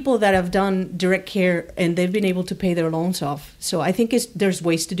there are people that have done direct care and they've been able to pay their loans off. So I think there's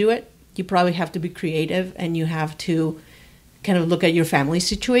ways to do it. You probably have to be creative, and you have to kind of look at your family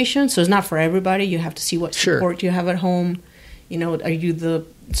situation. So it's not for everybody. You have to see what support you have at home. Are you the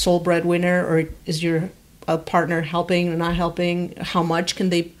sole breadwinner, or is your partner helping or not helping? How much can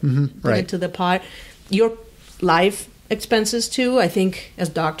they put into the pot? Your life expenses too, I think, as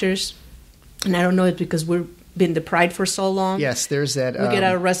doctors, and I don't know, it's because we've been deprived for so long. Yes, there's that. We get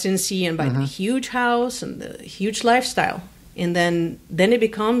out of residency and buy the huge house and the huge lifestyle, and then it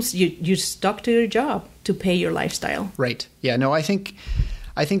becomes you're stuck to your job to pay your lifestyle. Right. Yeah. No, I think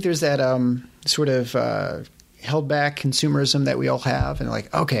there's that sort of held back consumerism that we all have, and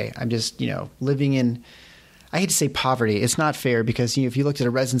like, okay, I'm just living in, I hate to say poverty, it's not fair, because if you looked at a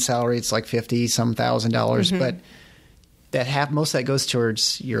resident salary, it's like $50,000 but that most of that goes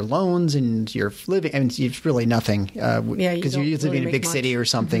towards your loans and your living, and it's really nothing, because you're living in a big city or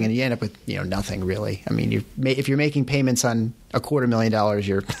something, and you end up with nothing really. I mean, if you're making payments on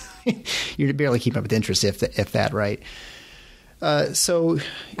 $250,000, you're barely keeping up with interest, if that, right? So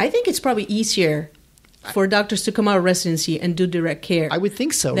I think it's probably easier for doctors to come out of residency and do direct care. I would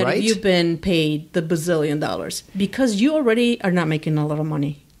think so, that right? If you've been paid the bazillion dollars, because you already are not making a lot of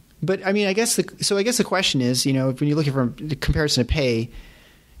money. But I mean, I guess the question is, when you look at from the comparison to pay,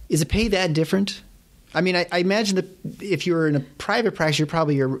 is the pay that different? I mean, I imagine that if you're in a private practice,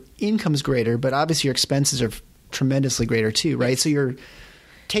 your income's greater, but obviously your expenses are tremendously greater too, right? So you're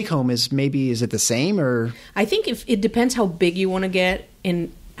take home is it the same or? I think it depends how big you want to get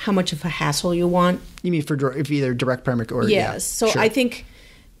and how much of a hassle you want. You mean if either direct primary or yes? So sure. I think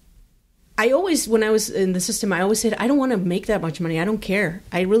I always, when I was in the system, I always said I don't want to make that much money. I don't care.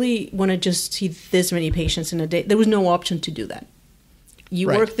 I really want to just see this many patients in a day. There was no option to do that. You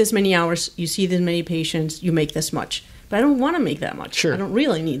right. work this many hours, you see this many patients, you make this much. But I don't want to make that much. Sure. I don't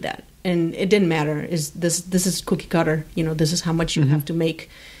really need that. And it didn't matter. This is cookie cutter. This is how much you have to make.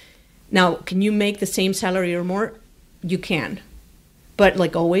 Now, can you make the same salary or more? You can. But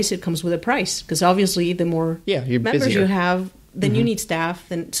like always, it comes with a price. Because obviously, the more you're members busier. you have, then you need staff.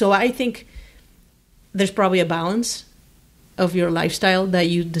 So I think there's probably a balance of your lifestyle that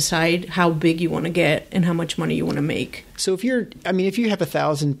you decide how big you want to get and how much money you want to make. So if you have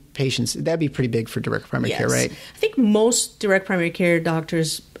 1,000 patients, that'd be pretty big for direct primary care, right? I think most direct primary care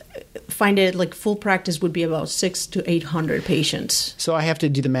doctors find it like full practice would be about 600 to 800 patients. So I have to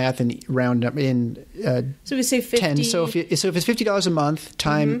do the math and round up in so we say 50. 10. So if it's $50 a month,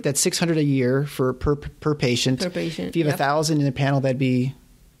 that's $600 a year for per patient. Per patient. If you have 1,000 in a panel, that'd be,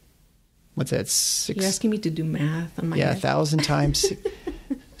 what's that? You're asking me to do math on my head. 1,000 times.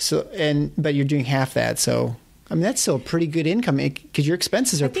 But you're doing half that. So I mean that's still a pretty good income because your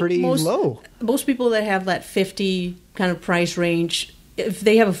expenses are pretty low. Most people that have that 50 kind of price range, if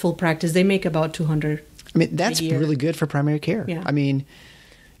they have a full practice, they make about $200. I mean that's really good for primary care. Yeah. I mean,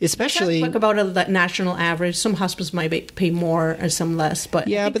 especially talk about a national average. Some hospitals might pay more or some less, but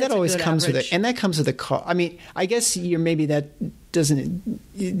but that always comes with it, and that comes with a cost. I mean, I guess your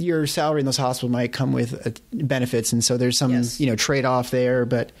salary in those hospitals might come with benefits, and so there's some trade off there,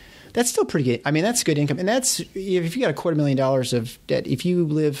 but that's still pretty good. I mean, that's good income, and that's if you got $250,000 of debt. If you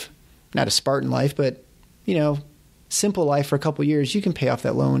live not a Spartan life, but simple life for a couple of years, you can pay off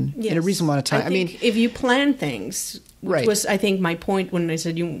that loan in a reasonable amount of time. I mean, if you plan things. Which was, I think, my point when I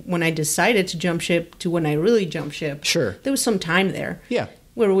said when I decided to jump ship to when I really jumped ship. Sure. There was some time there. Yeah.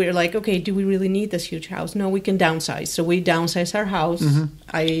 Where we were like, okay, do we really need this huge house? No, we can downsize. So we downsized our house.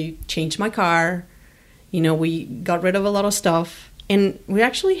 I changed my car. We got rid of a lot of stuff. And we're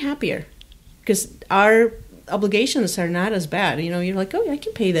actually happier. Because our obligations are not as bad. You're like, oh, I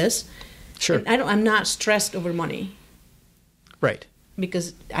can pay this. Sure. And I'm not stressed over money. Right.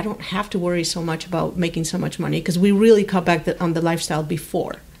 Because I don't have to worry so much about making so much money because we really cut back on the lifestyle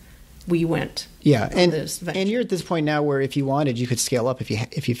before we went. Yeah, and you're at this point now where if you wanted, you could scale up if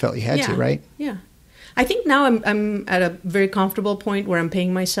you felt you had to, right? Yeah, I think now I'm at a very comfortable point where I'm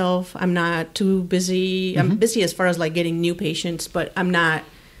paying myself. I'm not too busy. I'm busy as far as like getting new patients, but I'm not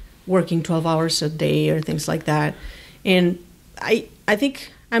working 12 hours a day or things like that. And I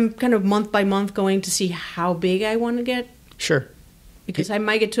think I'm kind of month by month going to see how big I want to get. Sure. Because I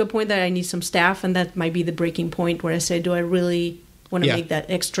might get to a point that I need some staff, and that might be the breaking point where I say, do I really want to make that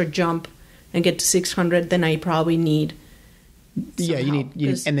extra jump and get to 600? Then I probably need somehow.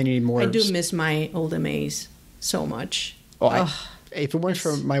 And then you need more. I do miss my old MAs so much. If it weren't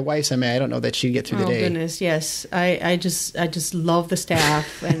for my wife's MA, I don't know that she'd get through the day. Oh, goodness, yes. I just love the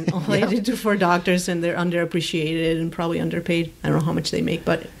staff, and all I had to do for doctors, and they're underappreciated and probably underpaid. I don't know how much they make,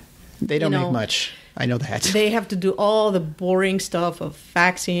 but they don't make much. I know that. They have to do all the boring stuff of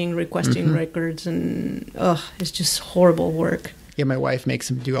faxing, requesting records, and it's just horrible work. Yeah, my wife makes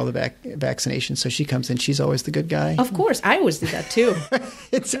them do all the vaccinations, so she comes in. She's always the good guy. Of course, I always did that too.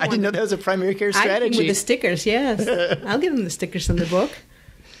 I didn't know that was a primary care strategy. With the stickers, yes. I'll give them the stickers in the book.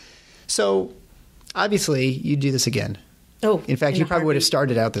 So, obviously, you do this again. Oh, in fact, you probably would have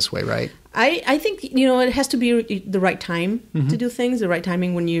started out this way, right? I think it has to be the right time to do things, the right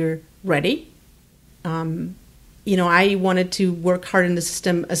timing when you're ready. I wanted to work hard in the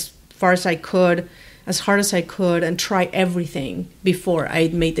system as far as I could, as hard as I could, and try everything before I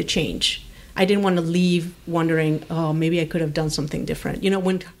made the change. I didn't want to leave wondering, oh, maybe I could have done something different.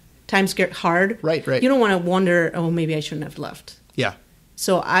 When times get hard, right. You don't want to wonder, oh, maybe I shouldn't have left. Yeah.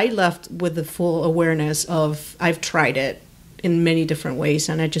 So I left with the full awareness of I've tried it in many different ways,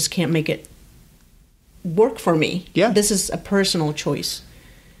 and I just can't make it work for me. Yeah. This is a personal choice.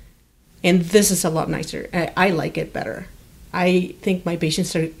 And this is a lot nicer. I like it better. I think my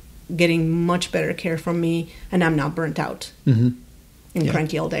patients are getting much better care from me, and I'm not burnt out and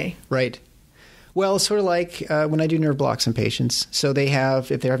cranky all day. Right. Well, it's sort of like when I do nerve blocks in patients. So if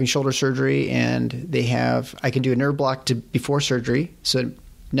they're having shoulder surgery and I can do a nerve block before surgery. So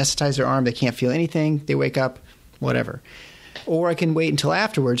anesthetize their arm, they can't feel anything, they wake up, whatever. Or I can wait until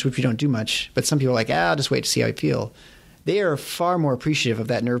afterwards, which we don't do much. But some people are like, I'll just wait to see how I feel. They are far more appreciative of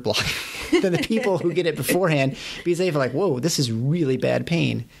that nerve block than the people who get it beforehand because they feel like, whoa, this is really bad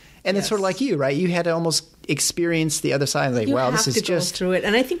pain. And it's sort of like you, right? You had to experience the other side. Like, you wow, have this is to just go through it.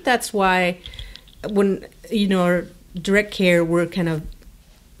 And I think that's why when, our direct care, we're kind of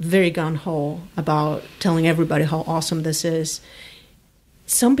very gung-ho about telling everybody how awesome this is.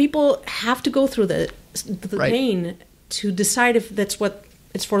 Some people have to go through the Right. pain to decide if that's what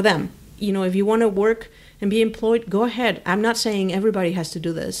it's for them. If you want to work and be employed, go ahead. I'm not saying everybody has to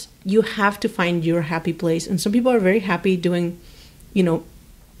do this. You have to find your happy place. And some people are very happy doing,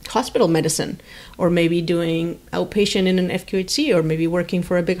 hospital medicine, or maybe doing outpatient in an FQHC, or maybe working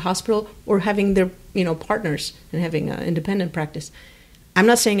for a big hospital, or having their, partners and having an independent practice. I'm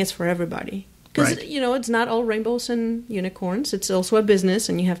not saying it's for everybody. Because, Right. it's not all rainbows and unicorns. It's also a business,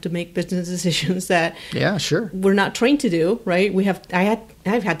 and you have to make business decisions that yeah, sure. we're not trained to do, right?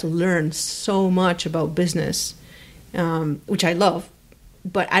 I've had to learn so much about business, which I love,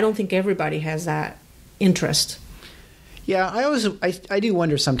 but I don't think everybody has that interest. Yeah, I do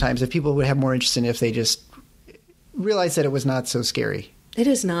wonder sometimes if people would have more interest in if they just realized that it was not so scary. It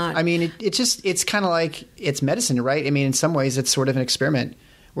is not. I mean, it's kind of like it's medicine, right? I mean, in some ways, it's sort of an experiment.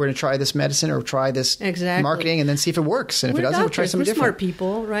 We're going to try this medicine or try this marketing and then see if it works. And if it doesn't, we'll try something different. We're smart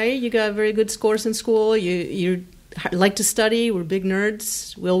people, right? You got very good scores in school. You like to study. We're big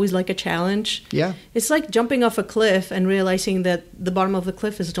nerds. We always like a challenge. Yeah. It's like jumping off a cliff and realizing that the bottom of the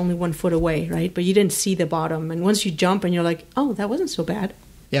cliff is only 1 foot away, right? But you didn't see the bottom. And once you jump and you're like, oh, that wasn't so bad.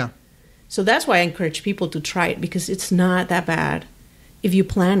 Yeah. So that's why I encourage people to try it, because it's not that bad if you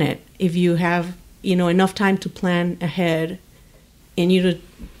plan it. If you have, enough time to plan ahead and you to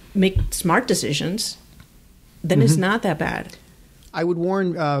make smart decisions, then it's not that bad. I would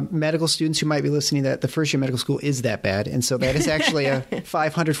warn medical students who might be listening that the first year of medical school is that bad, and so that is actually a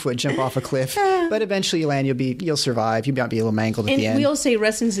 500-foot jump off a cliff. But eventually you land, you'll survive. You might be a little mangled at the end. And we all say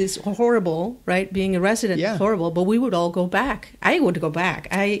residency is horrible, right? Being a resident is horrible, but we would all go back. I would go back.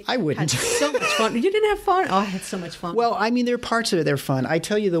 I wouldn't. Had so much fun. You didn't have fun? Oh, I had so much fun. Well, I mean, there are parts of it that are fun. I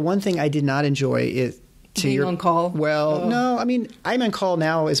tell you, the one thing I did not enjoy is being on call. Well, no, I mean, I'm on call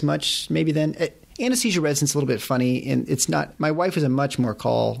now as much maybe then. Anesthesia residence a little bit funny, and it's not. My wife was a much more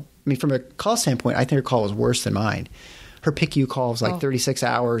call. I mean, from a call standpoint, I think her call was worse than mine. Her PICU call was like 36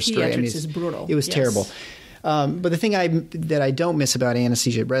 hours straight. Pediatrics is brutal. It was terrible. But the thing that I don't miss about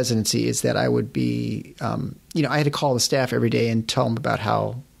anesthesia residency is that I would be, I had to call the staff every day and tell them about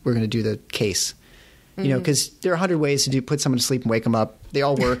how we're going to do the case. Because there are 100 ways to put someone to sleep and wake them up. They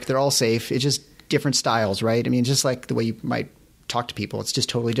all work. They're all safe. It's just different styles, right? I mean, just like the way you might talk to people, it's just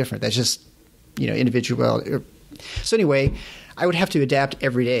totally different. That's just, individual. So anyway, I would have to adapt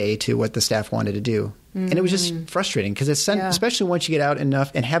every day to what the staff wanted to do. And it was just frustrating because especially once you get out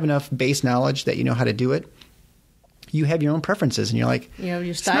enough and have enough base knowledge that you know how to do it, you have your own preferences and you're like, your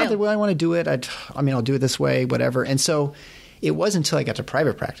it's style. not the way I want to do it. I'll do it this way, whatever. And so it wasn't until I got to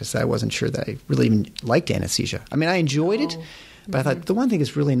private practice that I wasn't sure that I really even liked anesthesia. I mean, I enjoyed it, but I thought the one thing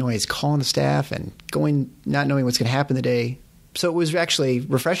that's really annoying is calling the staff and not knowing what's going to happen the day. So it was actually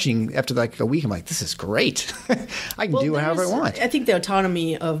refreshing after like a week. I'm like, this is great. I can do it however I want. I think the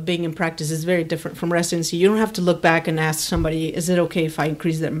autonomy of being in practice is very different from residency. You don't have to look back and ask somebody, is it okay if I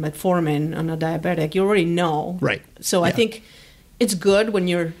increase their metformin on a diabetic? You already know. Right. So I think it's good when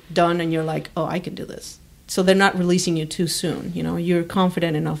you're done and you're like, oh, I can do this. So they're not releasing you too soon. You're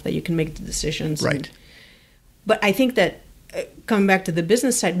confident enough that you can make the decisions. Right. But I think that coming back to the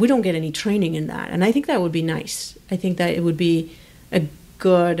business side, we don't get any training in that. And I think that would be nice. I think that it would be a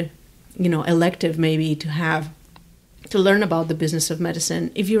good, elective maybe to learn about the business of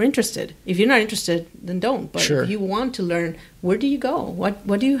medicine if you're interested. If you're not interested, then don't. But if you want to learn, where do you go?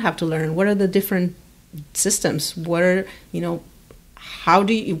 What do you have to learn? What are the different systems? What are, how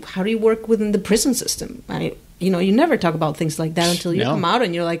do you work within the prison system? You never talk about things like that until you come out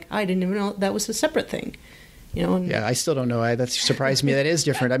and you're like, I didn't even know that was a separate thing. Yeah, I still don't know. That surprised me. That is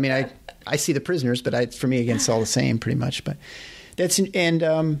different. I mean, I see the prisoners, but for me, again, it's all the same pretty much. But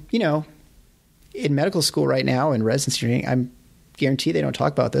in medical school right now in residency training, I'm guaranteed they don't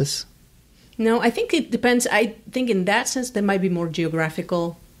talk about this. No, I think it depends. I think in that sense, there might be more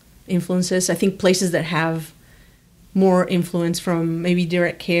geographical influences. I think places that have more influence from maybe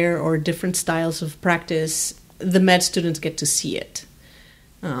direct care or different styles of practice, the med students get to see it.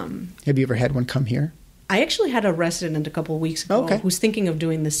 Have you ever had one come here? I actually had a resident a couple of weeks ago who's thinking of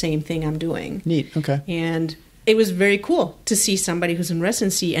doing the same thing I'm doing. Neat. Okay. And it was very cool to see somebody who's in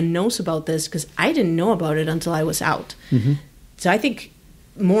residency and knows about this because I didn't know about it until I was out. Mm-hmm. So I think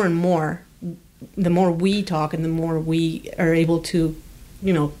more and more, the more we talk and the more we are able to,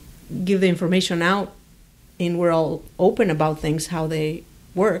 give the information out and we're all open about things, how they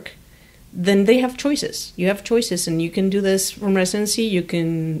work, then they have choices. You have choices and you can do this from residency. You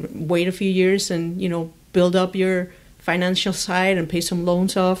can wait a few years and, build up your financial side and pay some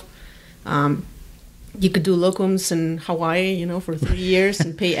loans off. You could do locums in Hawaii, for 3 years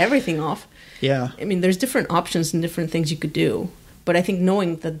and pay everything off. Yeah. I mean, there's different options and different things you could do. But I think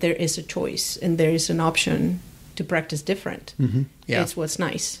knowing that there is a choice and there is an option to practice different, it's what's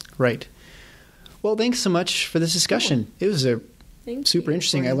nice. Right. Well, thanks so much for this discussion. It was super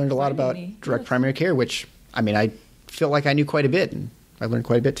interesting. I learned a lot about direct primary care, which, I feel like I knew quite a bit, and I learned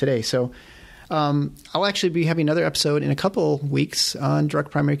quite a bit today. So I'll actually be having another episode in a couple weeks on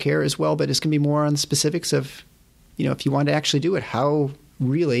direct primary care as well, but it's going to be more on the specifics of, if you want to actually do it, how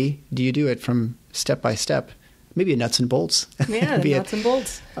really do you do it from step by step? Maybe a nuts and bolts. Yeah, nuts and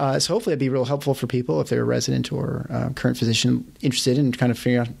bolts. So hopefully it'd be real helpful for people if they're a resident or current physician interested in kind of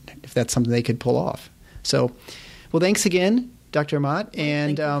figuring out if that's something they could pull off. So, well, thanks again, Dr. Amat.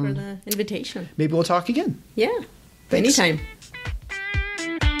 And thank you for the invitation. Maybe we'll talk again. Yeah, thanks. Anytime.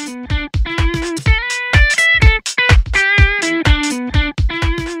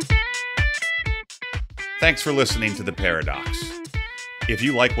 Thanks for listening to The Paradox. If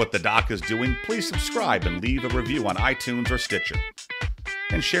you like what the doc is doing, please subscribe and leave a review on iTunes or Stitcher.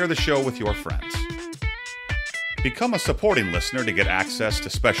 And share the show with your friends. Become a supporting listener to get access to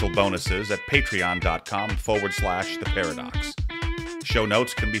special bonuses at patreon.com/theparadox. Show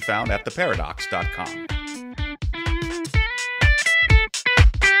notes can be found at theparadox.com.